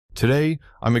Today,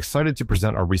 I'm excited to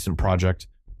present our recent project,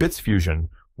 BitsFusion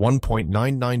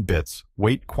 1.99 bits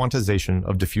weight quantization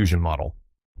of diffusion model.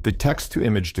 The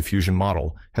text-to-image diffusion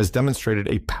model has demonstrated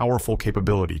a powerful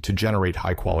capability to generate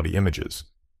high-quality images.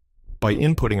 By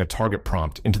inputting a target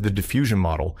prompt into the diffusion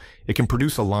model, it can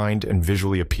produce aligned and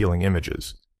visually appealing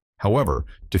images. However,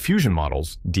 diffusion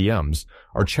models, DMs,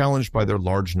 are challenged by their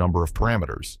large number of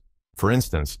parameters. For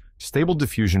instance, Stable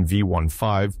Diffusion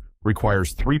v15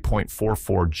 requires 3.44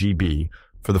 GB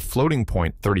for the floating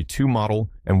point 32 model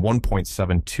and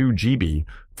 1.72 GB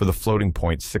for the floating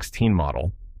point 16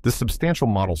 model. This substantial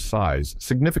model size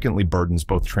significantly burdens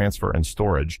both transfer and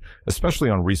storage, especially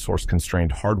on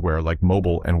resource-constrained hardware like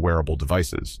mobile and wearable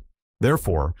devices.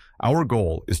 Therefore, our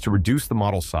goal is to reduce the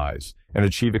model size and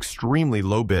achieve extremely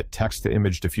low-bit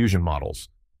text-to-image diffusion models.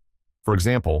 For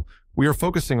example, we are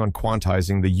focusing on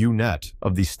quantizing the UNet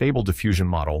of the Stable Diffusion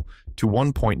model to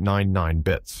 1.99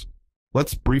 bits.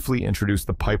 Let's briefly introduce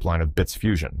the pipeline of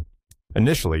BitsFusion.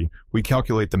 Initially, we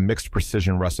calculate the mixed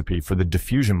precision recipe for the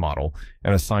diffusion model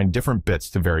and assign different bits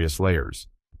to various layers.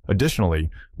 Additionally,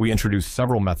 we introduce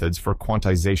several methods for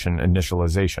quantization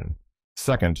initialization.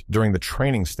 Second, during the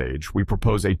training stage, we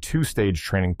propose a two-stage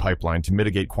training pipeline to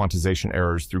mitigate quantization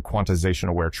errors through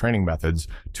quantization-aware training methods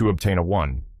to obtain a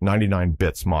 1.99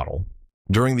 bits model.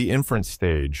 During the inference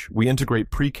stage, we integrate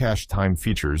pre-cache time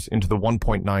features into the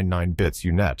 1.99 bits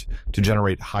UNet to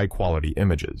generate high-quality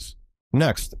images.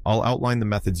 Next, I'll outline the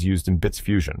methods used in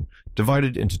BitsFusion,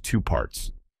 divided into two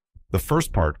parts. The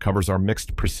first part covers our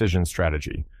mixed precision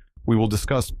strategy. We will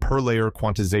discuss per-layer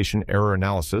quantization error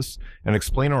analysis and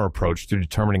explain our approach to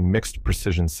determining mixed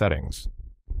precision settings.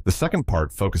 The second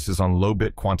part focuses on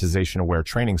low-bit quantization-aware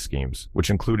training schemes, which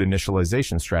include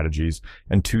initialization strategies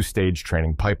and two-stage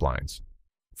training pipelines.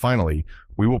 Finally,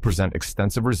 we will present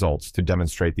extensive results to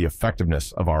demonstrate the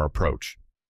effectiveness of our approach.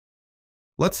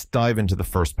 Let's dive into the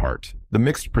first part, the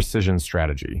mixed precision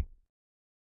strategy.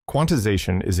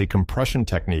 Quantization is a compression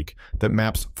technique that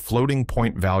maps floating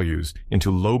point values into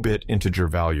low-bit integer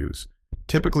values,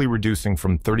 typically reducing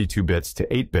from 32 bits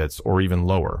to 8 bits or even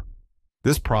lower.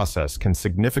 This process can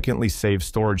significantly save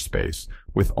storage space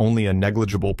with only a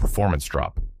negligible performance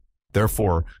drop.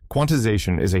 Therefore,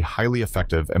 quantization is a highly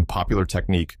effective and popular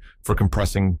technique for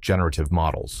compressing generative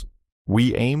models.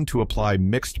 We aim to apply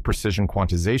mixed precision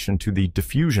quantization to the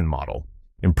diffusion model.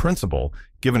 In principle,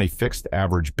 given a fixed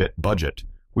average bit budget,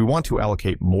 we want to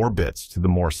allocate more bits to the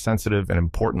more sensitive and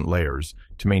important layers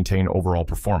to maintain overall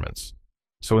performance.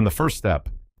 So in the first step,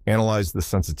 analyze the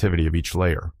sensitivity of each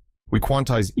layer. We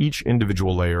quantize each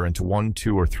individual layer into 1,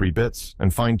 2, or 3 bits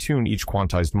and fine-tune each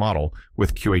quantized model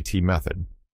with QAT method.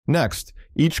 Next,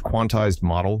 each quantized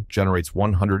model generates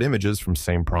 100 images from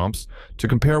same prompts to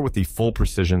compare with the full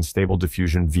precision Stable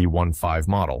Diffusion v15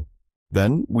 model.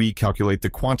 Then, we calculate the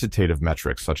quantitative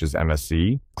metrics such as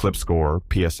MSE, clip score,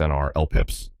 PSNR,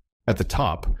 LPIPS. At the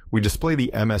top, we display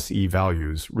the MSE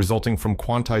values resulting from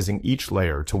quantizing each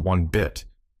layer to 1 bit.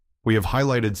 We have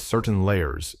highlighted certain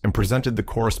layers and presented the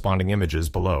corresponding images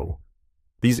below.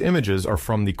 These images are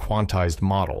from the quantized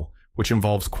model, which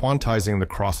involves quantizing the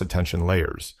cross-attention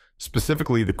layers,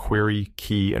 specifically the query,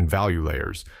 key, and value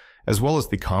layers, as well as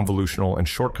the convolutional and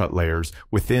shortcut layers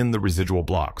within the residual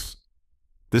blocks.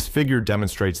 This figure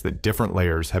demonstrates that different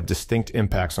layers have distinct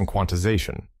impacts on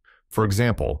quantization. For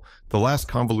example, the last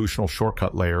convolutional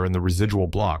shortcut layer in the residual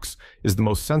blocks is the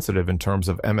most sensitive in terms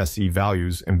of MSE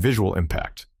values and visual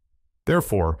impact.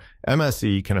 Therefore,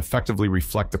 MSE can effectively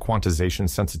reflect the quantization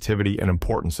sensitivity and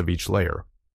importance of each layer.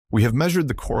 We have measured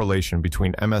the correlation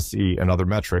between MSE and other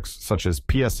metrics such as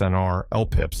PSNR,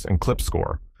 LPIPS, and clip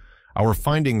score. Our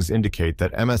findings indicate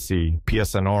that MSE,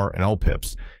 PSNR, and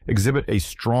LPIPS exhibit a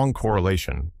strong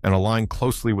correlation and align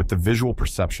closely with the visual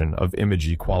perception of image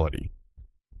equality.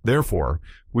 Therefore,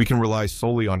 we can rely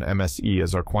solely on MSE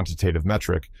as our quantitative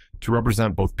metric to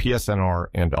represent both PSNR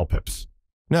and LPIPS.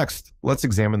 Next, let's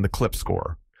examine the clip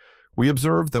score. We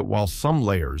observe that while some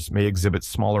layers may exhibit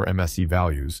smaller MSE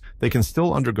values, they can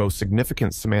still undergo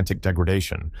significant semantic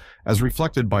degradation, as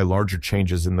reflected by larger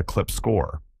changes in the clip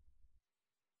score.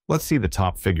 Let's see the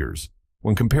top figures.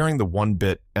 When comparing the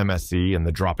 1-bit MSE and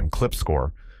the drop in clip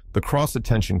score, the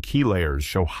cross-attention key layers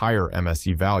show higher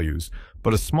MSE values,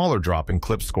 but a smaller drop in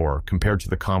clip score compared to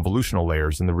the convolutional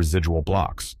layers in the residual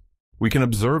blocks. We can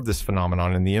observe this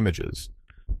phenomenon in the images.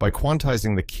 By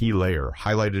quantizing the key layer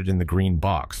highlighted in the green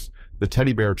box, the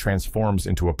teddy bear transforms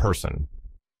into a person.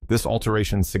 This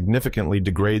alteration significantly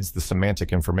degrades the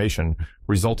semantic information,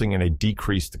 resulting in a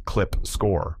decreased clip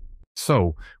score.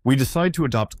 So, we decide to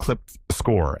adopt clip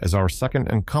score as our second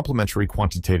and complementary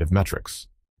quantitative metrics.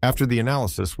 After the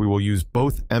analysis, we will use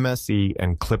both MSE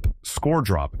and clip score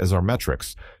drop as our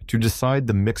metrics to decide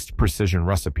the mixed precision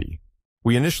recipe.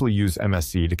 We initially use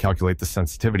MSE to calculate the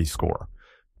sensitivity score.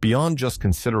 Beyond just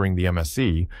considering the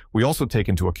MSE, we also take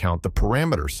into account the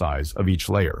parameter size of each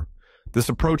layer. This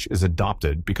approach is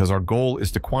adopted because our goal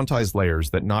is to quantize layers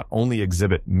that not only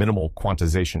exhibit minimal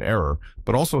quantization error,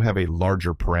 but also have a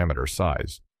larger parameter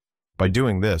size. By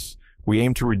doing this, we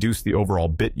aim to reduce the overall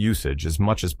bit usage as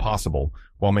much as possible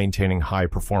while maintaining high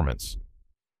performance.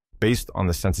 Based on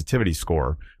the sensitivity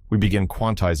score, we begin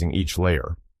quantizing each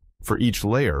layer. For each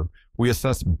layer, we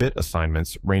assess bit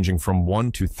assignments ranging from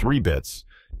 1 to 3 bits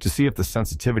to see if the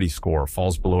sensitivity score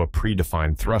falls below a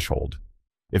predefined threshold.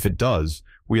 If it does,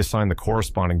 we assign the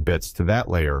corresponding bits to that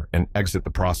layer and exit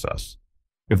the process.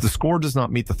 If the score does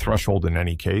not meet the threshold in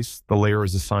any case, the layer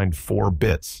is assigned 4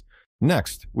 bits.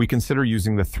 Next, we consider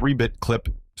using the 3-bit clip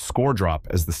score drop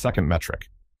as the second metric.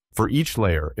 For each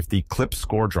layer, if the clip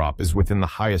score drop is within the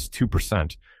highest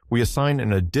 2%, we assign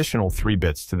an additional 3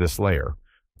 bits to this layer.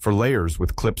 For layers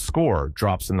with clip score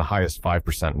drops in the highest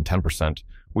 5% and 10%,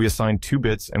 we assign 2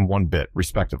 bits and 1 bit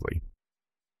respectively.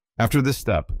 After this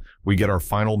step, we get our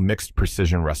final mixed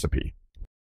precision recipe.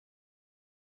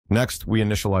 Next, we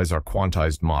initialize our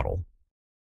quantized model.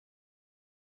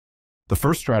 The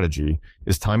first strategy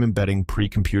is time embedding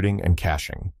pre-computing and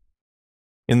caching.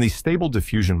 In the Stable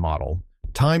Diffusion model,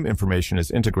 time information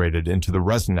is integrated into the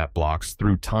ResNet blocks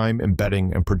through time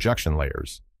embedding and projection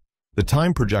layers. The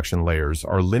time projection layers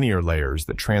are linear layers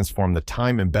that transform the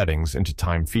time embeddings into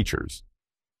time features.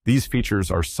 These features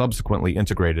are subsequently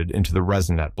integrated into the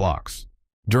ResNet blocks.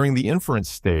 During the inference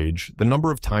stage, the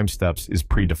number of time steps is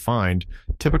predefined,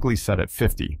 typically set at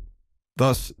 50.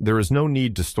 Thus, there is no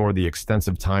need to store the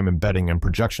extensive time embedding and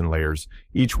projection layers,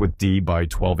 each with D by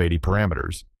 1280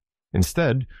 parameters.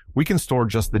 Instead, we can store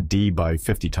just the D by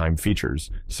 50 time features,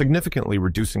 significantly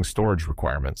reducing storage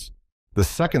requirements. The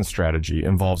second strategy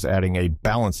involves adding a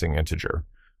balancing integer.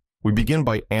 We begin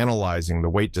by analyzing the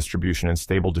weight distribution in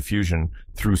Stable Diffusion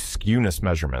through skewness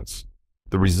measurements.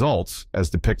 The results, as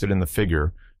depicted in the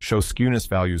figure, show skewness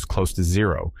values close to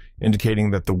 0,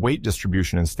 indicating that the weight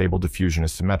distribution in Stable Diffusion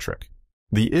is symmetric.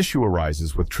 The issue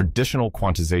arises with traditional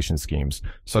quantization schemes,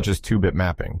 such as 2-bit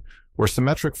mapping, where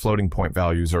symmetric floating point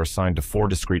values are assigned to 4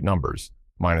 discrete numbers,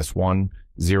 -1,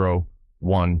 0,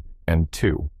 1, and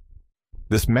 2.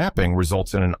 This mapping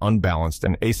results in an unbalanced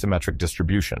and asymmetric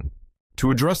distribution.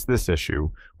 To address this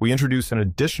issue, we introduce an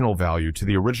additional value to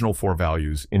the original 4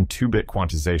 values in 2-bit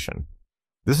quantization.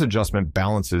 This adjustment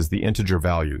balances the integer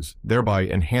values, thereby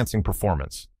enhancing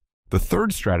performance. The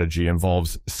third strategy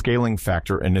involves scaling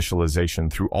factor initialization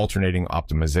through alternating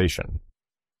optimization.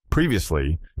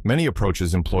 Previously, many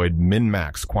approaches employed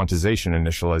min-max quantization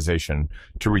initialization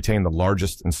to retain the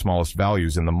largest and smallest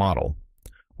values in the model.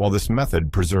 While this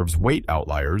method preserves weight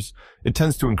outliers, it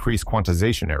tends to increase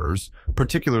quantization errors,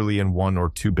 particularly in 1 or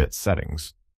 2-bit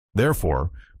settings.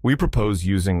 Therefore, we propose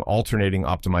using alternating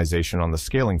optimization on the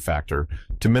scaling factor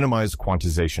to minimize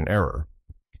quantization error.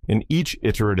 In each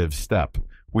iterative step,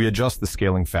 we adjust the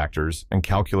scaling factors and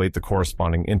calculate the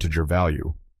corresponding integer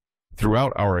value.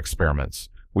 Throughout our experiments,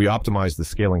 we optimize the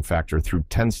scaling factor through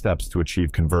 10 steps to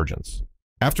achieve convergence.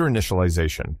 After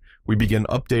initialization, we begin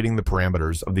updating the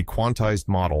parameters of the quantized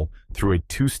model through a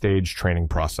 2-stage training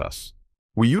process.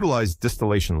 We utilize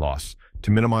distillation loss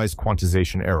to minimize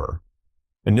quantization error.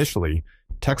 Initially,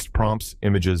 text prompts,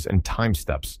 images, and time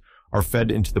steps are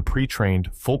fed into the pre-trained,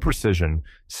 full-precision,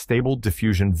 Stable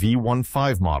Diffusion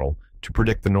V15 model to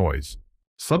predict the noise.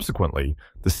 Subsequently,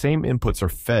 the same inputs are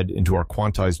fed into our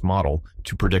quantized model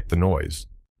to predict the noise.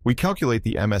 We calculate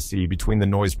the MSE between the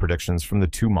noise predictions from the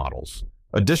 2 models.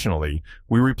 Additionally,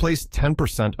 we replace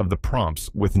 10% of the prompts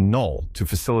with null to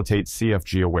facilitate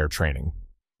CFG-aware training.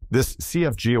 This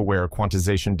CFG-aware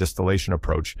quantization distillation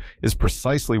approach is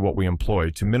precisely what we employ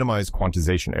to minimize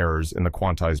quantization errors in the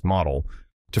quantized model.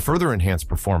 To further enhance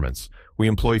performance, we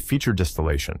employ feature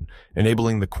distillation,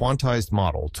 enabling the quantized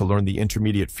model to learn the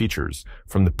intermediate features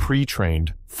from the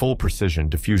pre-trained, full-precision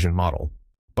diffusion model.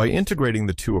 By integrating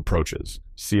the 2 approaches,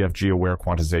 CFG-aware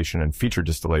quantization and feature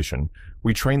distillation,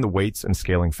 we train the weights and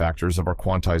scaling factors of our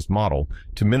quantized model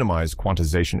to minimize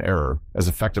quantization error as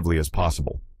effectively as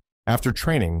possible. After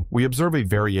training, we observe a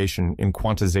variation in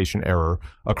quantization error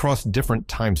across different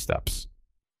time steps.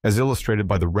 As illustrated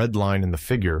by the red line in the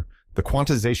figure, the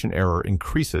quantization error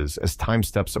increases as time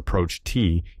steps approach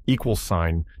t equals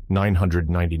sign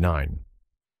 999.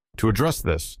 To address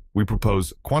this, we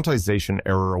propose quantization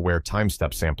error-aware time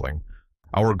step sampling.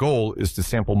 Our goal is to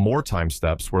sample more time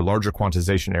steps where larger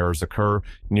quantization errors occur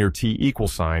near t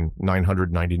equals sign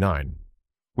 999.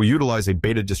 We utilize a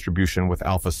beta distribution with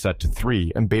alpha set to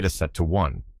 3 and beta set to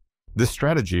 1. This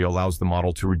strategy allows the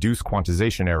model to reduce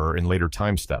quantization error in later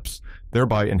time steps,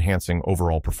 thereby enhancing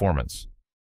overall performance.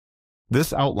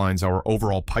 This outlines our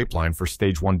overall pipeline for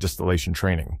Stage 1 distillation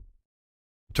training.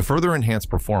 To further enhance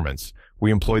performance, we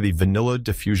employ the vanilla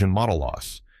diffusion model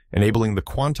loss, enabling the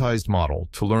quantized model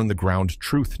to learn the ground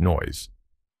truth noise.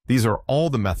 These are all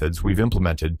the methods we've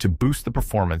implemented to boost the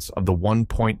performance of the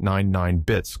 1.99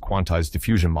 bits quantized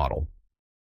diffusion model.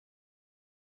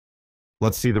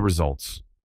 Let's see the results.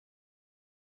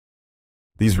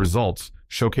 These results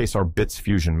showcase our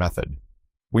BitsFusion method.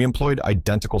 We employed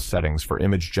identical settings for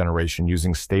image generation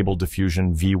using Stable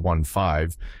Diffusion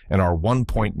v15 and our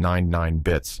 1.99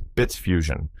 bits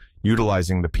BitsFusion,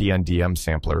 utilizing the PNDM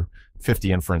sampler,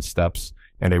 50 inference steps,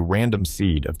 and a random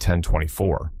seed of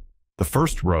 1024. The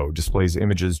first row displays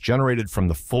images generated from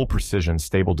the full precision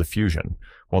Stable Diffusion,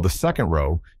 while the second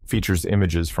row features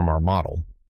images from our model.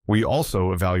 We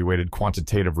also evaluated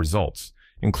quantitative results,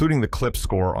 including the CLIP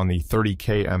score on the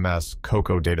 30kms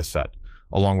COCO dataset,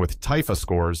 along with TIFA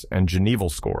scores and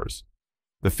Geneval scores.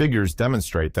 The figures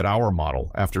demonstrate that our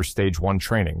model, after Stage 1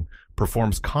 training,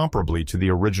 performs comparably to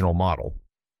the original model.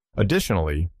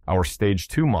 Additionally, our Stage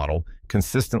 2 model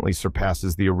consistently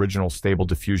surpasses the original Stable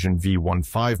Diffusion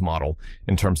v15 model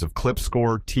in terms of CLIP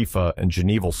score, TIFA, and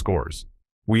Geneval scores.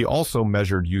 We also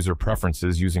measured user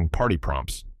preferences using party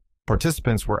prompts.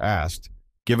 Participants were asked,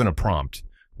 given a prompt,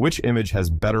 which image has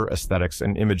better aesthetics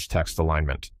and image text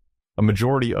alignment. A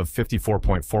majority of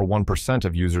 54.41%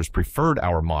 of users preferred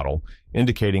our model,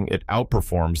 indicating it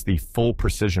outperforms the full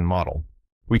precision model.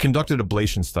 We conducted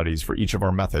ablation studies for each of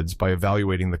our methods by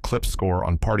evaluating the CLIP score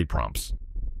on party prompts.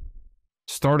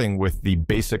 Starting with the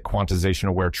basic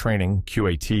quantization-aware training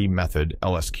QAT method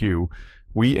LSQ,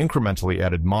 we incrementally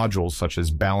added modules such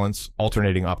as balance,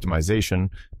 alternating optimization,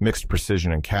 mixed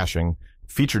precision and caching,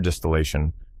 feature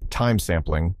distillation, time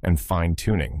sampling, and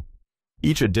fine-tuning.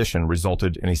 Each addition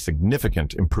resulted in a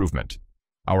significant improvement.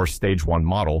 Our Stage 1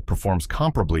 model performs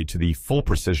comparably to the full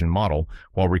precision model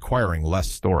while requiring less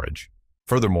storage.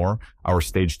 Furthermore, our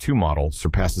Stage 2 model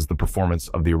surpasses the performance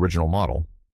of the original model.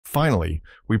 Finally,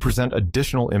 we present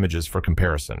additional images for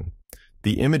comparison.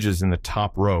 The images in the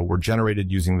top row were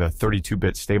generated using the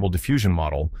 32-bit Stable Diffusion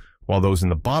model, while those in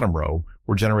the bottom row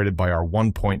were generated by our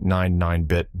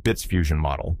 1.99-bit BitsFusion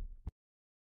model.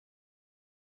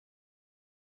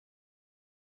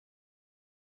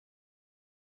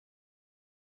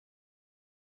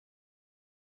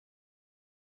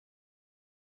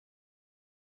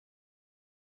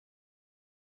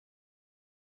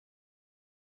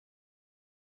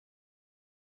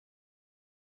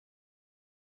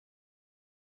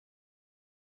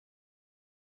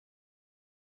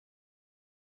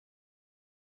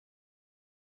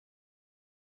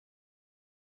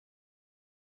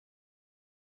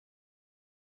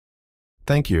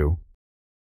 Thank you.